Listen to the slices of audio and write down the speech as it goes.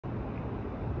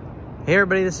Hey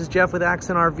everybody, this is Jeff with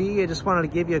Accent RV. I just wanted to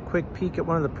give you a quick peek at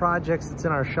one of the projects that's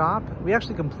in our shop. We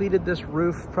actually completed this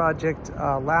roof project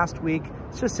last week.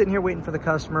 It's just sitting here waiting for the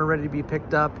customer, ready to be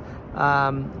picked up.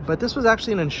 But this was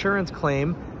actually an insurance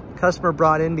claim the customer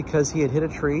brought in because he had hit a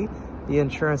tree. The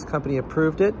insurance company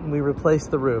approved it and we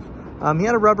replaced the roof. He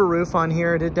had a rubber roof on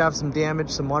here. It did have some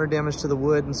damage, some water damage to the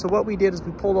wood. And so what we did is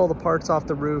we pulled all the parts off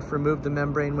the roof, removed the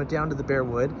membrane, went down to the bare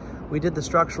wood. We did the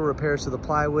structural repairs to the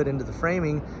plywood into the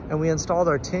framing, and we installed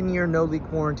our 10-year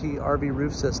no-leak warranty RV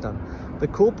roof system. The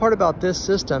cool part about this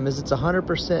system is it's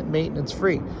 100% maintenance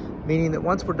free, meaning that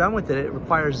once we're done with it, it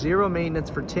requires zero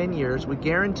maintenance for 10 years. We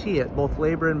guarantee it, both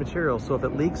labor and material. So if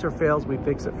it leaks or fails, we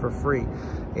fix it for free.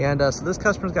 And so this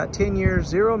customer's got 10 years,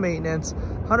 zero maintenance,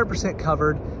 100%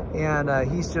 covered, and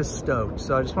he's just stoked.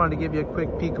 So I just wanted to give you a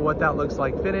quick peek of what that looks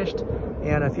like finished.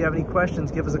 And if you have any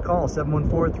questions, give us a call,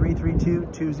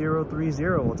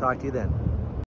 714-332-2030. We'll talk to you then.